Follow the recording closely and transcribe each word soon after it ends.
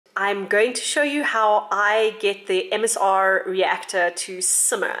I'm going to show you how I get the MSR reactor to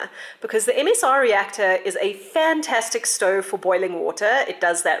simmer, because the MSR reactor is a fantastic stove for boiling water. It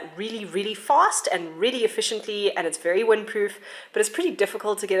does that really, really fast and really efficiently, and it's very windproof, but it's pretty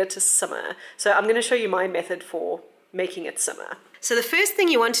difficult to get it to simmer. So I'm going to show you my method for making it simmer. So the first thing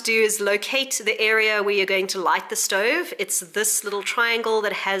you want to do is locate the area where you're going to light the stove. It's this little triangle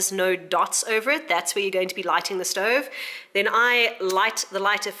that has no dots over it. That's where you're going to be lighting the stove. Then I light the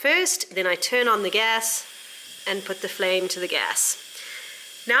lighter first, then I turn on the gas and put the flame to the gas.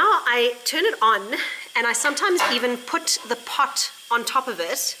 Now I turn it on, and I sometimes even put the pot on top of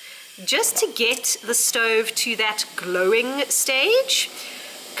it just to get the stove to that glowing stage,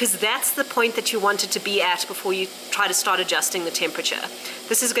 because that's the point that you want it to be at before you try to start adjusting the temperature.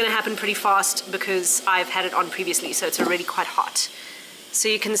 This is going to happen pretty fast because I've had it on previously, so it's already quite hot. So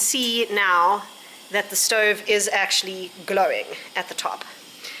you can see now that the stove is actually glowing at the top.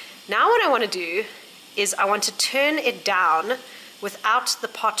 Now what I want to do is I want to turn it down without the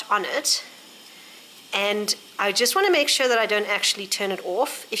pot on it, and I just want to make sure that I don't actually turn it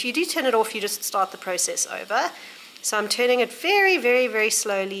off. If you do turn it off, you just start the process over. So I'm turning it very, very, very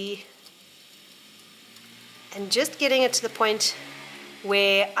slowly and just getting it to the point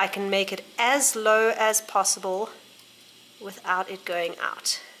where I can make it as low as possible without it going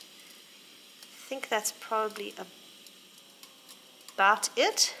out. I think that's probably about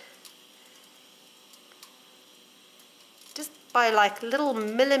it. Just by like little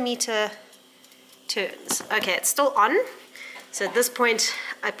millimeter turns. Okay, it's still on. So at this point,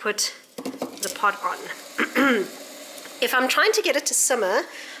 I put the pot on. If I'm trying to get it to simmer,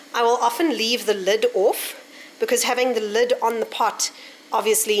 I will often leave the lid off, because having the lid on the pot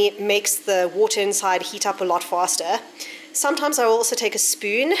obviously makes the water inside heat up a lot faster. Sometimes I will also take a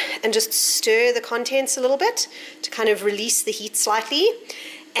spoon and just stir the contents a little bit to kind of release the heat slightly.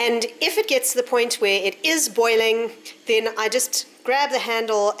 And if it gets to the point where it is boiling, then I just grab the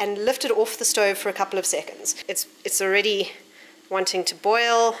handle and lift it off the stove for a couple of seconds. It's already wanting to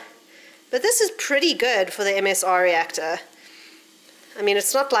boil. But this is pretty good for the MSR reactor. I mean,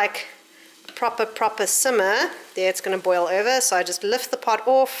 it's not like proper simmer. There, it's going to boil over, so I just lift the pot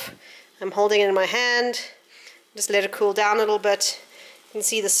off. I'm holding it in my hand. Just let it cool down a little bit. You can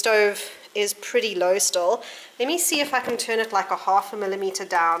see the stove is pretty low still. Let me see if I can turn it like a 0.5 millimeter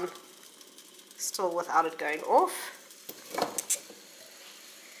down, still without it going off.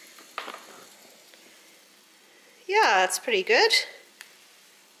 Yeah, it's pretty good.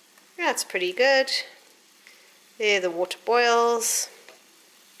 That's pretty good. There, the water boils.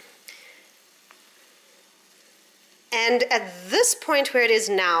 And at this point where it is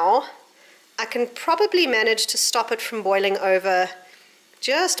now, I can probably manage to stop it from boiling over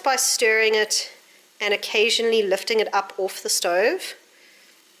just by stirring it and occasionally lifting it up off the stove.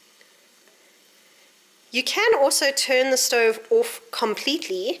 You can also turn the stove off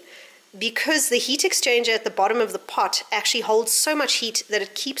completely, because the heat exchanger at the bottom of the pot actually holds so much heat that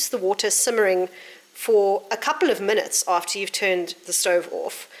it keeps the water simmering for a couple of minutes after you've turned the stove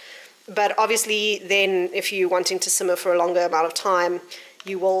off. But obviously then, if you're wanting to simmer for a longer amount of time,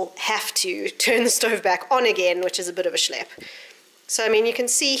 you will have to turn the stove back on again, which is a bit of a schlep. So I mean, you can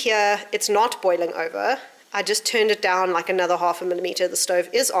see here it's not boiling over. I just turned it down like another 0.5 millimeter. The stove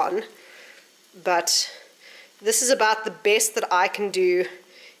is on, but this is about the best that I can do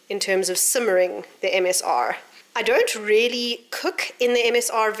in terms of simmering the MSR. I don't really cook in the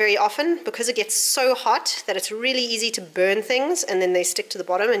MSR very often because it gets so hot that it's really easy to burn things and then they stick to the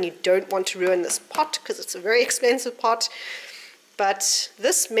bottom, and you don't want to ruin this pot because it's a very expensive pot. But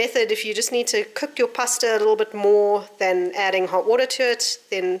this method, if you just need to cook your pasta a little bit more than adding hot water to it,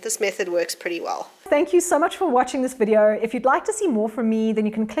 then this method works pretty well. Thank you so much for watching this video. If you'd like to see more from me, then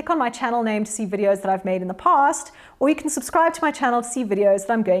you can click on my channel name to see videos that I've made in the past, or you can subscribe to my channel to see videos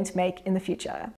that I'm going to make in the future.